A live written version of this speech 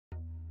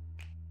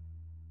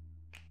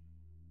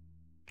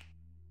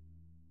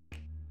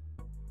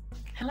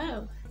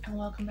Hello and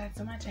welcome back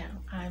to my channel.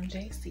 I'm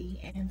JC,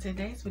 and in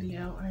today's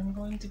video I'm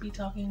going to be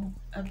talking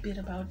a bit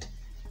about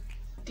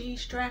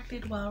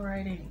distracted while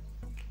writing,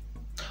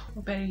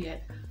 or better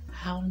yet,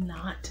 how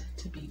not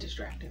to be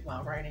distracted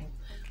while writing,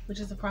 which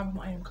is a problem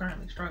I am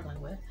currently struggling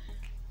with.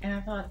 And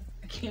I thought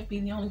I can't be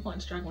the only one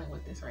struggling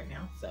with this right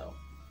now, so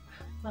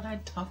I thought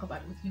I'd talk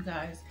about it with you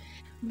guys.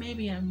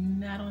 Maybe I'm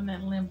not on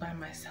that limb by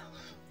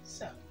myself.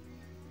 So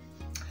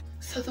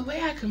the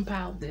way I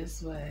compiled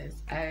this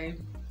was I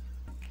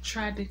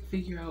tried to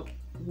figure out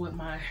what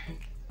my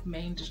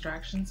main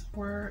distractions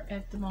were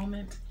at the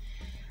moment,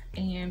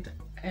 and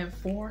I have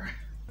 4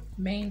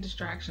 main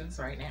distractions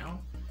right now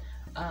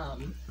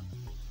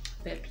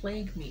that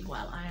plague me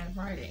while I am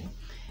writing,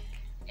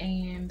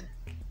 and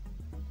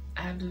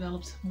I've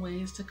developed some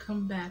ways to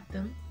combat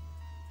them.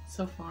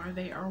 So far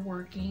they are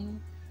working.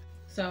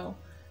 So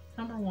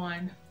number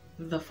 1,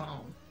 the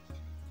phone.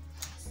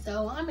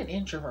 So I'm an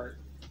introvert.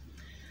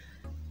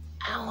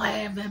 I don't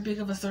have that big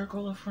of a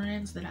circle of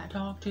friends that I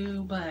talk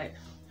to, but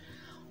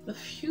the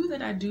few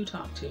that I do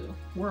talk to,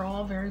 we're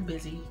all very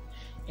busy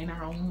in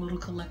our own little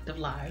collective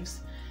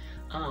lives.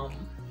 And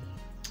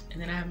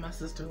then I have my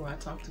sister who I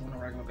talk to on a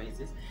regular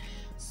basis.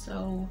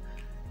 So,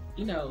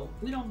 you know,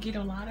 we don't get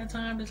a lot of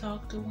time to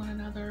talk to one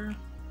another.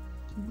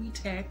 We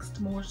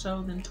text more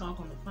so than talk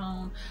on the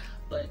phone,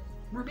 but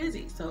we're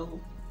busy,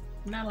 so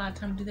not a lot of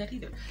time to do that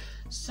either.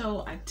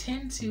 So I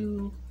tend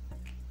to,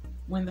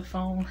 when the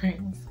phone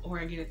rings or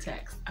I get a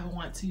text, I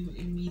want to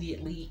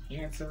immediately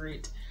answer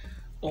it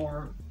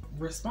or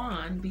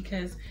respond,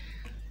 because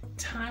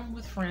time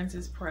with friends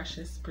is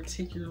precious,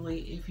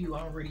 particularly if you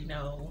already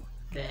know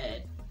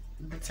that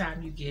the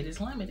time you get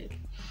is limited.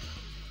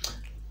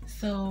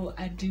 So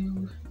I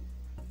don't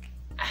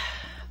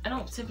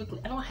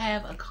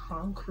have a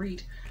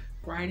concrete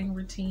writing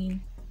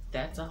routine.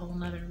 That's a whole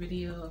nother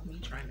video of me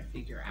trying to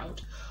figure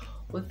out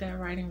what that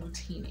writing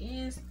routine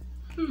is.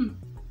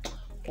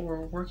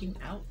 Or working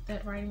out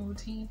that writing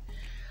routine.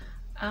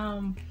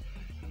 I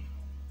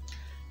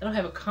don't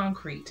have a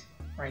concrete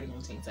writing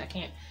routine, so I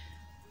can't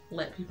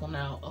let people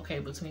know, okay,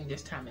 between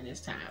this time and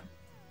this time,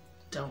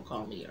 don't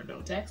call me or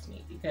don't text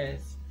me,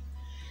 because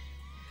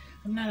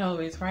I'm not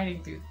always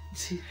writing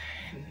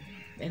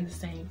in the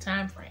same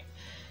time frame.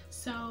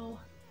 So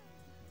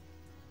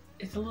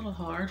it's a little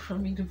hard for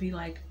me to be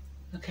like,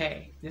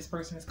 okay, this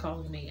person is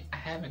calling me. I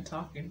haven't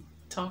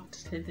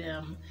talked to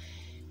them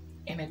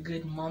in a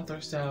good month or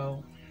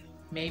so,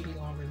 maybe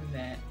longer than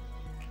that.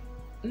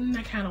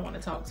 I kind of want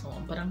to talk to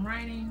them, but I'm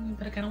writing,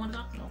 but I kind of want to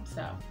talk to them.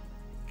 So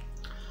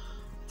I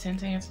tend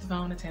to answer the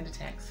phone, I tend to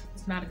text.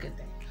 It's not a good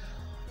thing.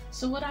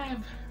 So what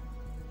I've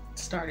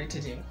started to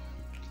do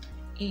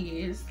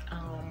is,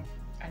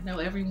 I know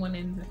everyone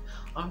in the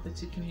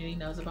author-to community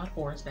knows about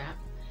Forest app.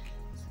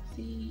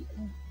 See,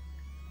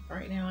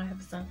 right now I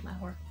have a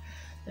sunflower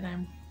that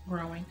I'm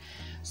growing.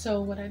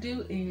 So what I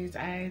do is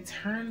I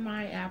turn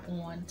my app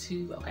on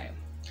to, okay,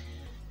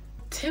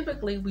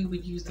 typically we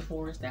would use the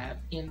Forest app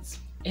in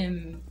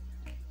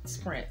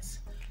sprints,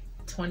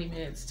 20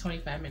 minutes,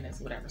 25 minutes,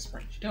 whatever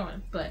sprint you're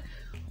doing. But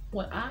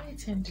what I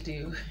tend to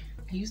do,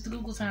 I use the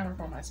Google Timer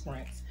for my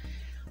sprints,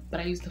 but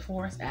I use the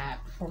Forest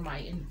app for my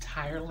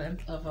entire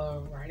length of a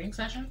writing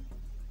session.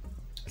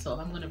 So if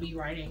I'm going to be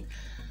writing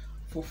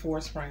for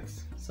 4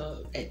 sprints,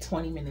 so at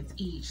 20 minutes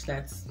each,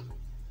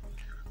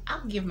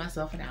 I'll give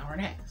myself an hour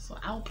and a half. So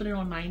I'll put it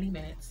on 90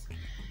 minutes.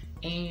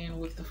 And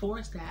with the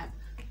Forest app,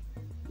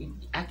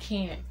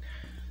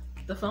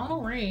 the phone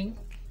will ring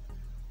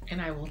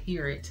and I will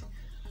hear it,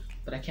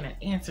 but I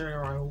cannot answer it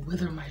or I will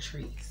wither my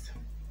trees.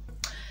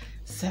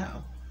 So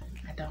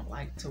I don't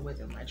like to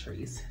wither my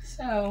trees.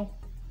 So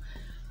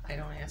I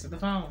don't answer the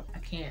phone. I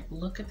can't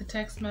look at the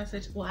text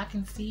message. Well, I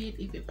can see it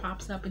if it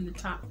pops up in the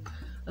top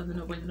of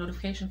where the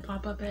notification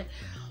pop up at,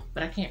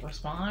 but I can't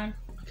respond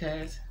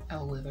because I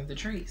will wither the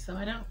tree. So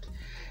I don't.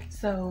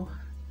 So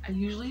I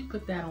usually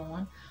put that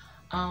on.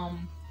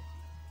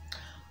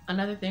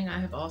 Another thing I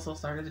have also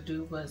started to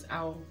do was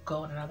I'll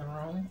go in another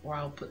room, or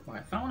I'll put my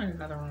phone in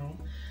another room,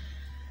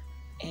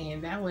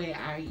 and that way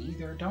I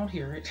either don't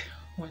hear it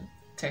when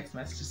text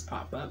messages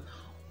pop up,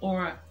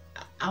 or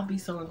I'll be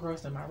so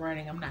engrossed in my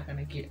writing I'm not going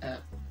to get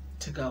up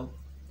to go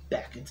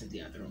back into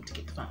the other room to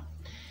get the phone.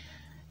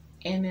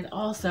 And then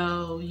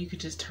also you could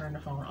just turn the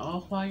phone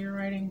off while you're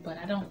writing, but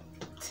I don't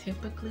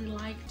typically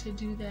like to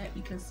do that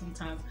because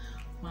sometimes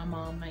my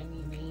mom might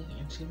need me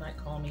and she might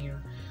call me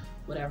or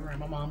whatever, and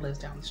my mom lives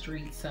down the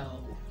street,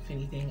 so if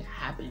anything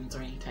happens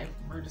or any type of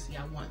emergency,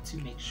 I want to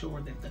make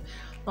sure that the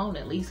phone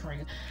at least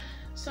rings.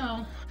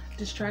 So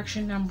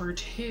distraction number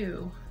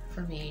 2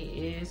 for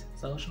me is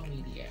social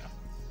media.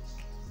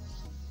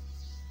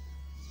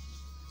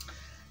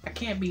 I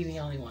can't be the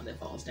only one that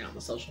falls down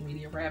the social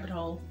media rabbit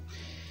hole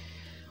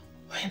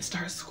and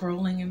starts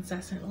scrolling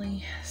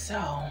incessantly.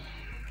 So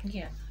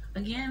yeah,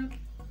 again,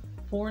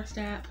 Forest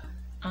app,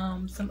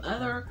 some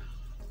other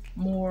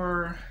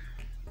more,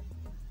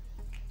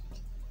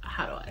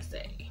 how do I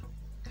say,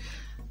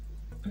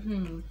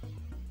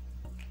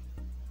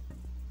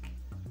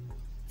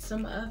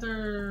 some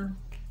other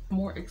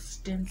more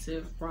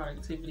extensive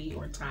productivity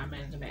or time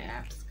management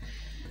apps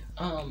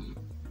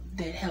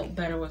that help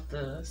better with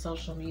the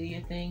social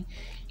media thing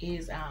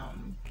is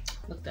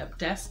looked up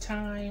Desk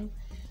Time,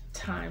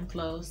 Time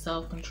Flow,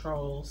 Self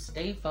Control,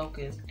 Stay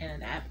Focused, and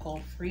an app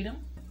called Freedom.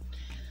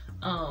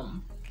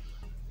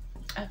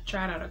 I've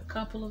tried out a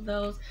couple of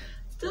those.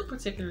 Still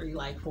particularly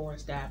like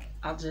Forest app.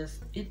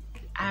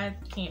 I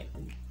can't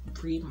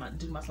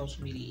do my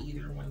social media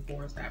either when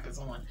Forest app is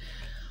on.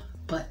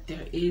 But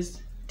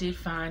did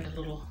find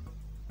a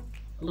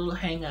little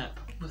hang up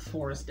with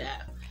Forest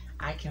app.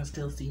 I can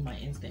still see my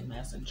instant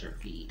messenger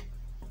feed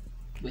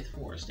with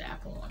Forest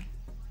app on.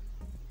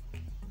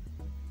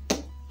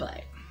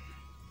 But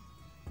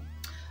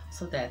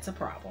so that's a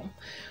problem.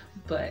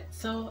 But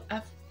so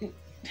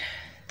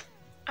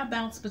I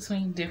bounce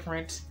between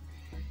different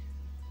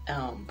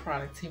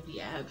productivity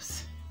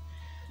apps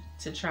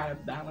to try to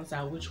balance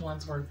out which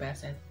ones work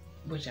best at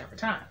whichever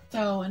time.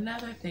 So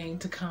another thing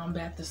to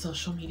combat the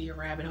social media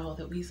rabbit hole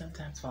that we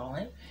sometimes fall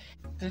in,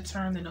 to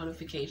turn the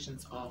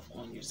notifications off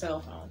on your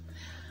cell phone.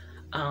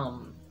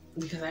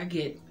 Because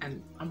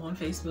I'm on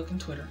Facebook and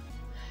Twitter,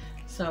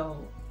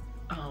 so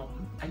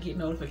I get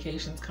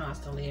notifications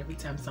constantly every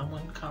time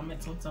someone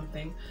comments on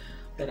something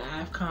that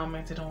I've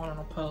commented on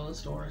a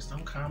post, or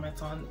some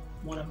comments on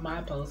one of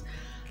my posts.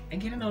 I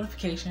get a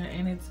notification,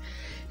 and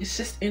it's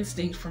just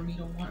instinct for me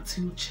to want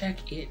to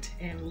check it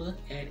and look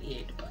at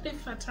it. But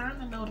if I turn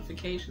the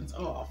notifications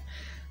off,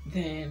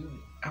 then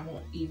I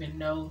won't even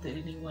know that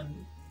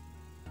anyone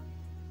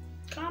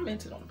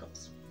commented on the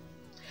post.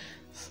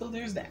 So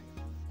there's that.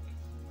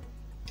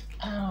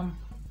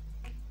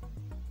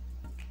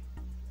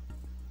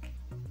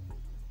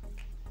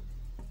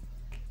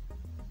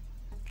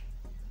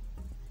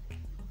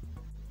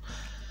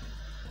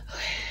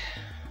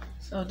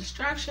 So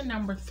distraction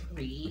number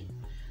 3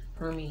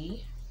 for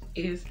me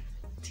is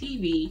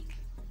TV,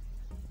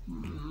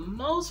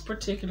 most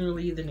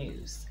particularly the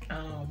news.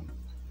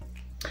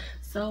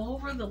 So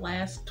over the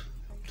last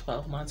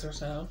 12 months or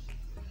so,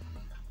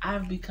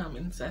 I've become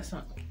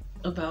incessant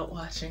about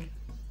watching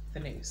the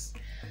news.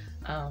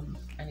 I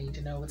need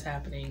to know what's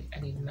happening.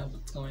 I need to know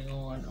what's going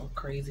on. A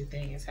crazy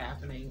thing is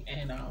happening.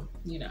 And,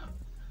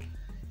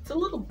 it's a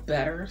little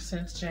better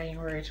since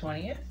January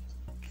 20th,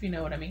 if you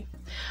know what I mean.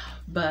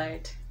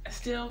 But I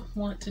still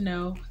want to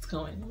know what's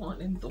going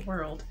on in the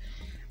world.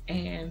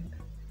 And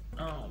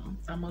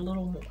I'm a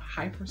little more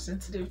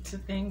hypersensitive to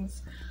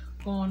things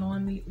going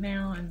on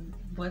now and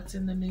what's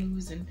in the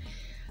news. And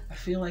I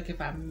feel like if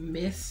I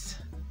miss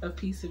a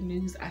piece of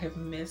news, I have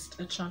missed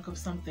a chunk of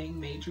something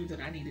major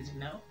that I needed to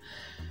know.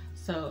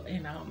 So,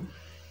 and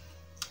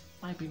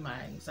might be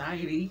my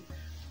anxiety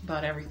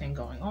about everything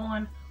going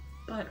on,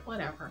 but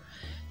whatever.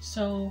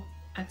 So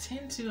I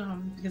tend to,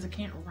 because I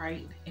can't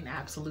write in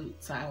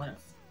absolute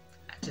silence,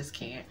 I just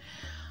can't.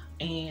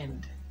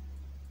 And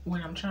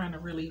when I'm trying to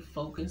really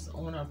focus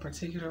on a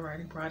particular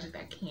writing project,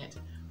 I can't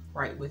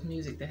write with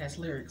music that has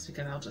lyrics,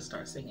 because I'll just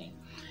start singing,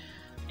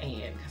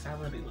 and because I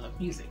really love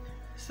music.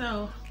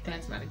 So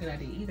that's not a good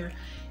idea either.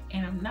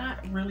 And I'm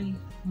not really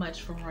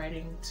much for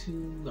writing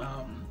to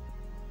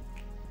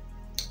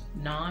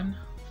non-lyric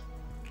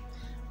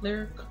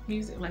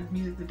music, like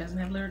music that doesn't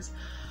have lyrics.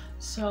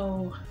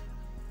 So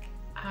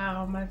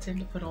I tend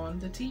to put on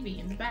the TV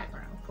in the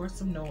background for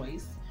some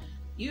noise.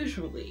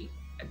 Usually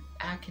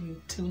I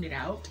can tune it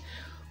out,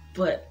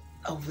 but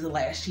over the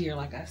last year,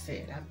 like I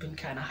said, I've been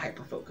kind of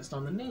hyper focused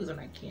on the news and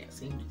I can't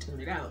seem to tune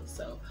it out.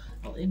 So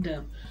I'll end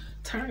up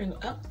turning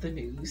up the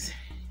news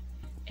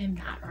and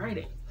not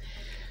writing.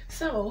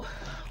 So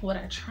what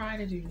I try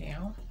to do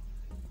now,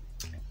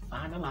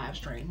 find a live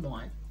stream,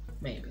 one,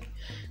 maybe,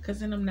 because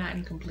then I'm not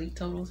in complete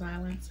total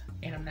silence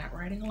and I'm not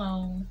writing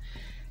alone,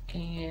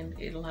 and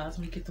it allows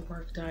me to get the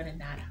work done and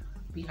not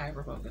be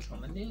hyper focused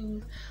on the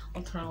news.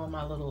 I'll turn on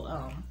my little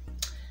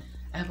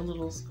I have a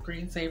little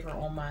screensaver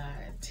on my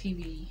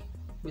TV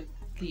with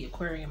the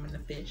aquarium and the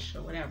fish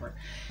or whatever,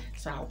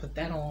 so I'll put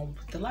that on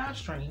with the live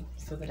stream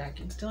so that I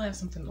can still have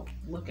something to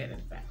look at in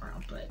the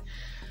background, but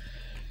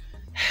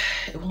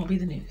it won't be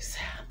the news.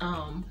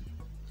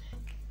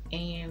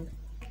 And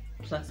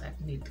plus I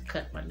need to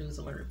cut my news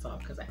alerts off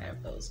because I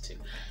have those too.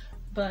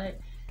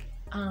 But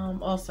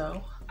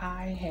also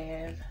I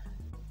have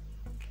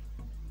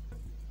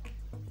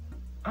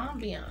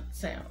ambient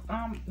sound,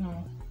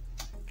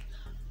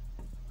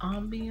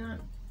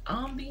 ambient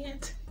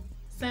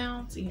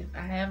sounds. Yes, I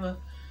have a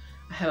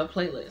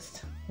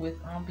playlist with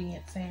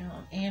ambient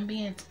sound,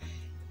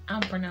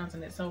 I'm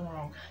pronouncing it so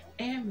wrong,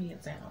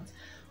 ambient sounds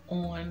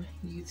on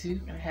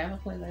YouTube, and I have a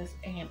playlist,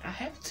 and I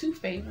have two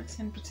favorites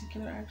in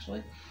particular.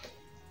 Actually,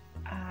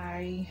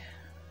 I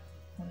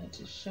wanted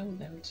to show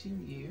them to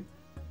you.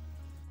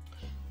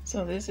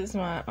 So this is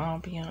my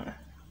ambient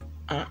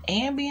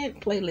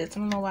playlist. I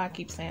don't know why I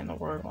keep saying the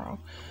word wrong.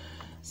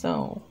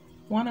 So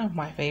one of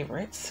my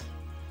favorites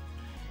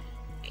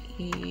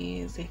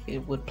is, if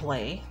it would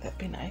play, that'd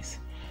be nice.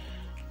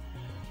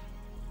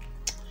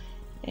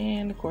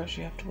 And of course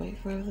you have to wait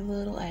for the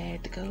little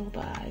ad to go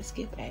by,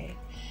 skip ad.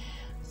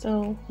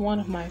 So one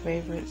of my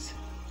favorites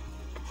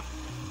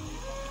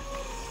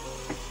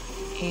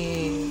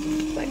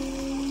is like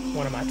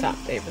one of my top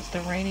favorites.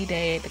 The Rainy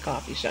Day at the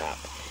Coffee Shop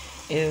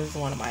is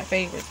one of my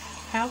favorites.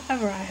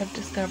 However, I have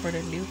discovered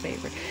a new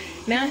favorite.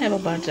 Now I have a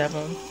bunch of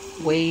them.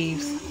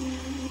 Waves,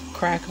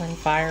 Crackling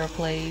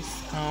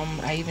Fireplace.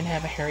 I even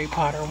have a Harry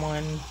Potter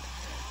one.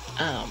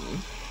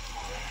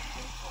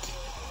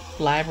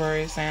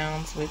 Library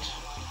Sounds, which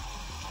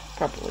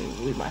probably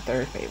will be my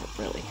third favorite,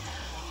 really.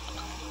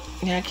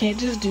 Now I can't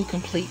just do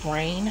Complete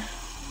Rain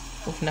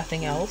with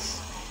nothing else,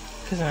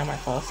 because then I might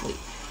fall asleep.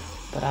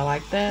 But I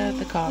like that,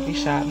 the coffee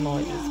shop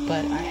noises.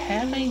 But I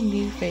have a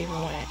new favorite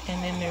one,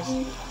 and then there's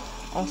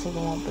also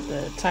the one with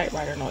the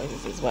typewriter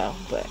noises as well.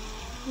 But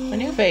my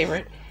new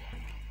favorite,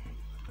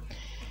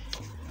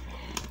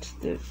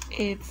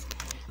 it's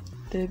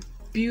the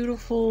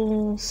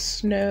beautiful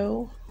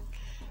snow,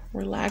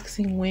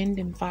 relaxing wind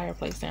and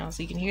fireplace sound.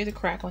 So you can hear the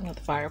crackling of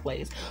the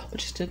fireplace, but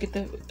you still get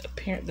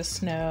the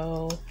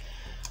snow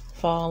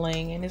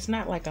falling. And it's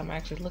not like I'm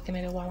actually looking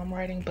at it while I'm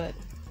writing, but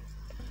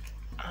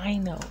I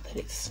know that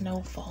it's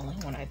snow falling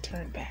when I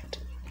turn back to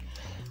it.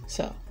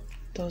 So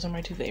those are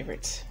my two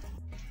favorites.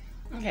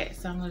 Okay,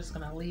 so I'm just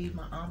gonna leave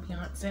my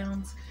ambient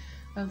sounds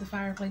of the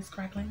fireplace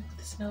crackling with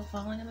the snow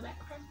falling in the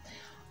background.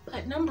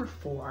 But number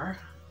 4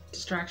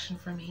 distraction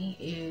for me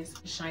is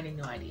shining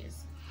new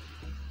ideas.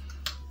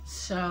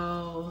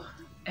 So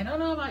I don't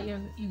know about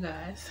you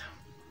guys,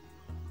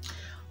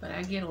 but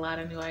I get a lot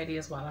of new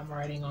ideas while I'm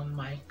writing on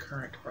my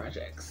current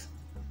projects.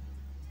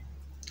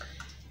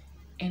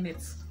 And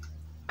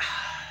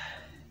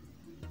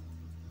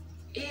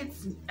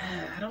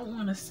I don't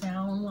want to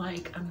sound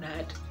like I'm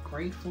not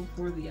grateful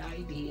for the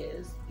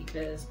ideas,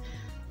 because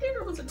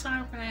there was a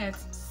time when I had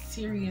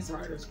serious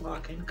writer's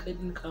block and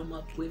couldn't come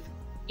up with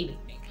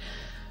anything.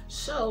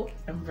 So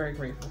I'm very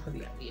grateful for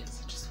the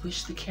ideas. I just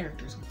wish the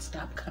characters would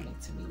stop coming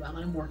to me while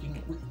I'm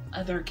working with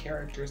other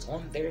characters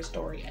on their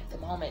story at the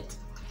moment.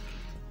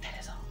 That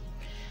is all.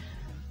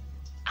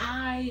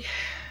 I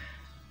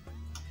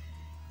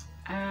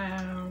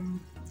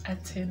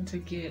tend to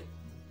get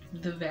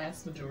the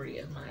vast majority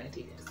of my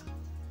ideas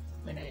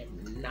when I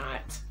am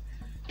not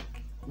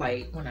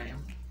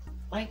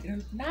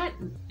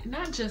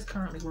not just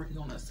currently working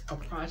on a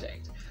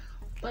project,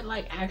 but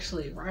like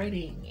actually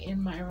writing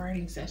in my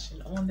writing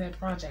session on that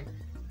project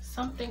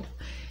something.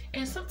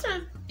 And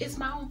sometimes it's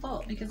my own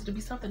fault, because it'll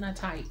be something I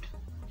typed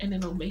and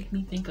it'll make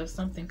me think of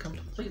something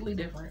completely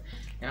different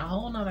and a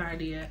whole nother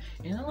idea,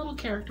 and a little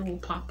character will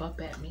pop up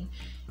at me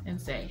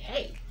and say,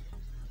 hey,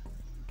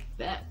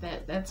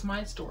 that's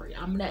my story,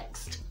 I'm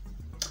next.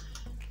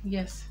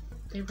 Yes,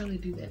 they really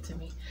do that to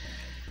me.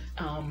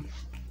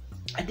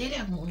 I did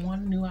have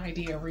one new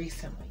idea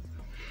recently,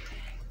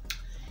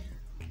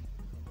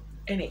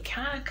 and it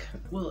kind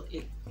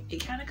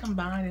of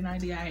combined an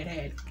idea I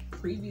had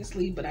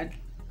previously, but I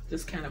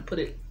just kind of put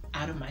it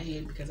out of my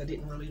head because I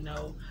didn't really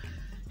know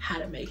how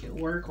to make it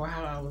work or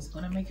how I was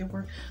going to make it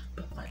work.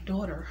 But my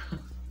daughter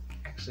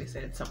actually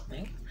said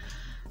something,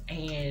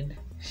 and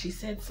she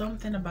said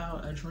something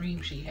about a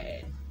dream she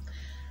had.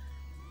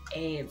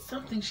 And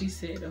something she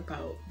said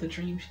about the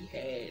dream she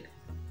had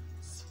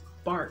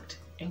sparked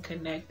and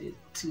connected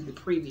to the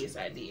previous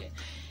idea.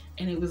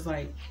 And it was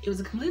a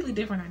completely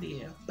different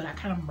idea, but I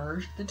kind of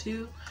merged the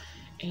two.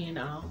 And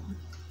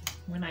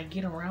when I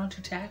get around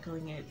to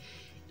tackling it,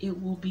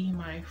 it will be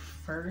my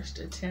first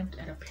attempt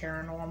at a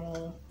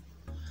paranormal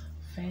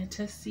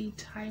fantasy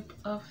type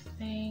of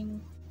thing.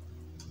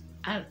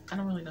 I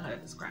don't really know how to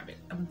describe it.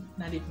 I'm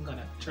not even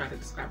gonna try to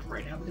describe it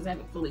right now because I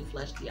haven't fully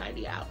fleshed the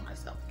idea out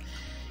myself.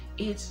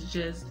 It's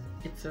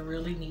a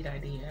really neat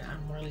idea.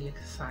 I'm really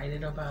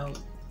excited about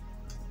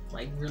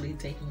really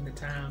taking the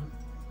time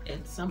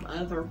at some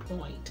other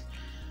point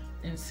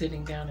and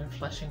sitting down and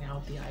fleshing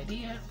out the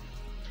idea.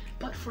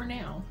 But for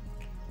now,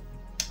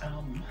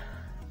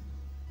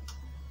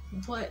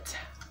 what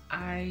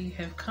I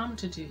have come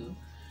to do,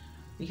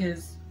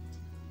 because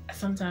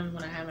sometimes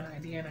when I have an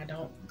idea and I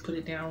don't put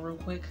it down real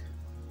quick,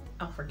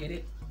 I'll forget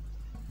it.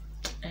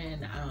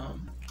 And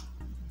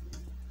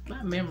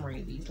my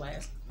memory these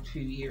last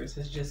few years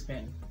has just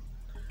been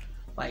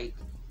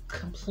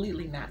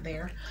completely not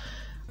there.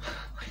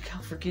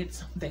 I'll forget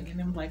something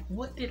and I'm like,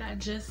 what did I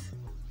just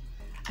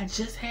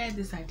had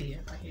this idea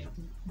in my head.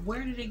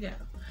 Where did it go?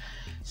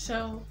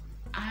 So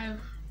I've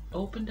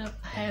opened up,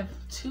 I have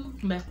 2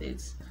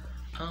 methods.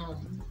 I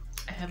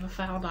have a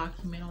file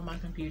document on my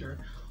computer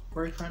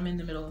where if I'm in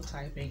the middle of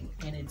typing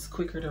and it's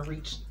quicker to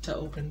reach to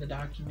open the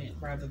document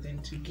rather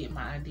than to get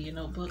my idea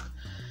notebook,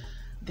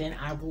 then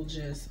I will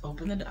just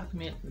open the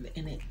document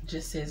and it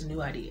just says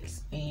new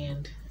ideas.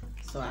 And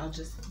so I'll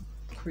just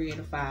create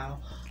a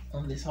file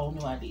on this whole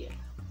new idea.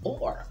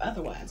 Or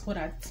otherwise, what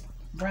I'd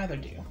rather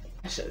do,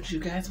 I showed you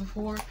guys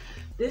before,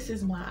 this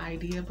is my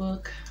idea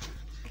book.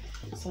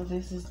 So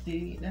that's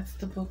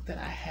the book that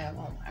I have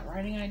all my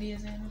writing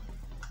ideas in.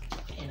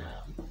 And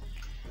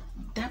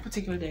that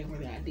particular day where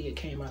the idea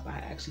came up, I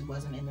actually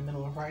wasn't in the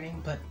middle of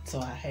writing, but so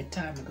I had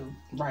time to go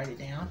write it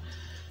down.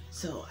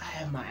 So I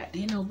have my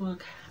idea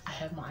notebook, I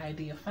have my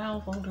idea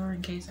file folder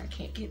in case I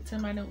can't get to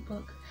my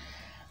notebook.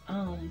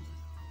 And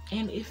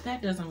if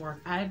that doesn't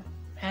work, I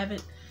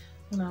haven't,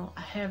 you know,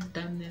 I have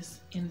done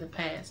this in the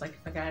past. Like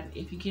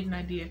if you get an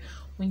idea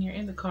when you're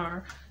in the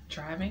car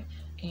driving,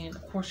 and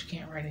of course you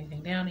can't write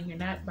anything down and you're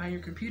not by your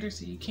computer,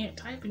 so you can't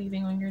type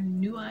anything on your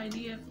new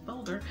idea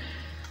folder.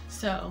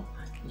 So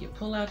you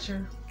pull out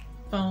your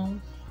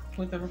phone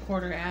with the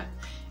recorder app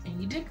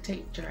and you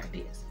dictate your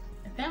ideas.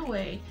 And that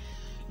way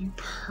you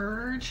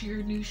purge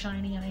your new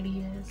shiny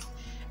ideas,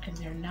 and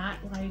they're not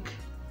like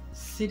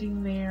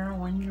sitting there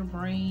on your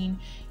brain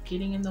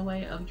getting in the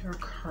way of your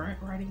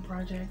current writing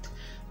project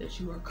that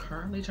you are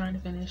currently trying to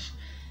finish.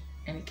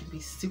 And it can be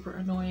super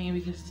annoying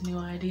because the new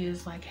idea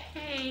is like,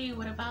 hey,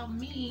 what about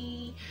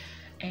me?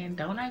 And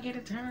don't I get a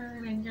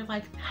turn? And you're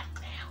like, not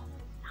now,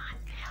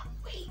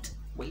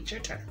 wait your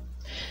turn.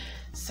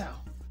 So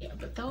yeah,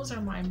 but those are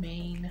my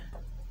main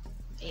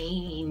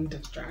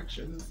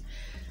distractions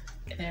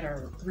that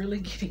are really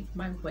getting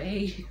my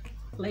way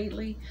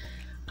lately.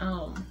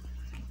 I'm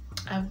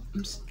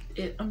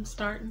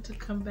starting to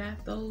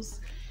combat those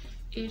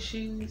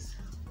issues,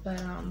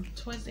 but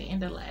towards the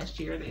end of last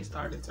year they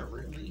started to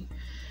really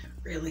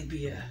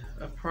be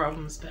a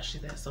problem,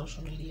 especially that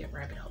social media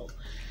rabbit hole.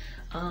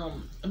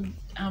 I'm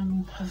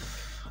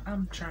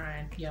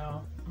trying,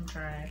 y'all. I'm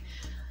trying.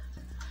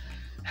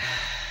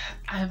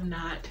 I have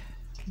not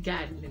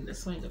gotten in the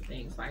swing of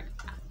things like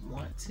I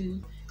want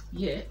to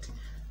yet,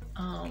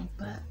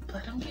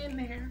 but I'm getting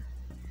there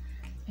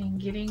and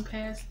getting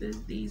past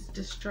these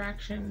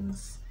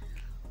distractions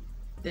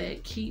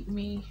that keep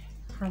me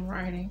from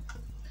writing,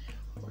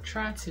 or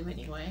try to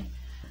anyway.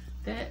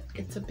 That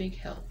it's a big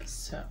help.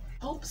 So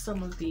hope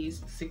some of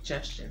these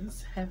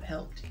suggestions have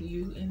helped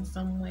you in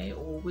some way,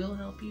 or will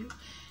help you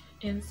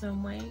in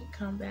some way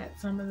combat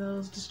some of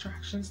those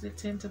distractions that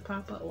tend to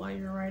pop up while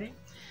you're writing.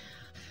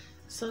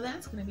 So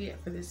that's going to be it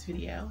for this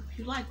video. If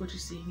you like what you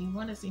see and you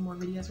want to see more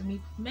videos from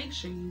me, make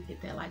sure you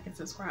hit that like and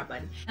subscribe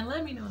button, and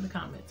let me know in the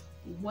comments,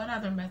 what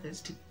other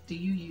methods do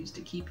you use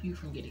to keep you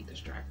from getting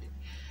distracted?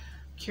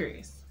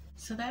 Curious.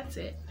 So that's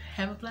it.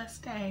 Have a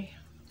blessed day.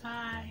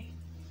 Bye.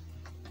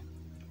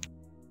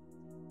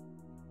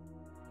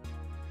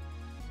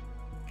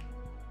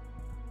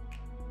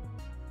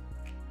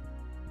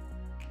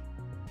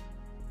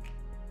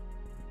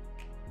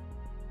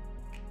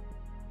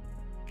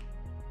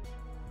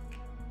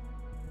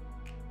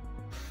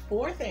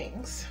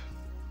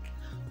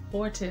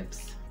 Four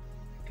tips,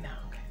 no,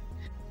 okay.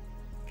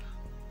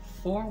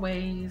 4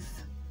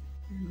 ways,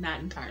 not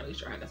entirely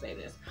sure how to say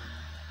this,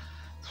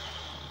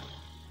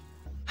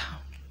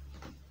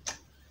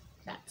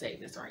 not saying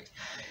this right.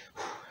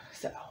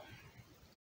 So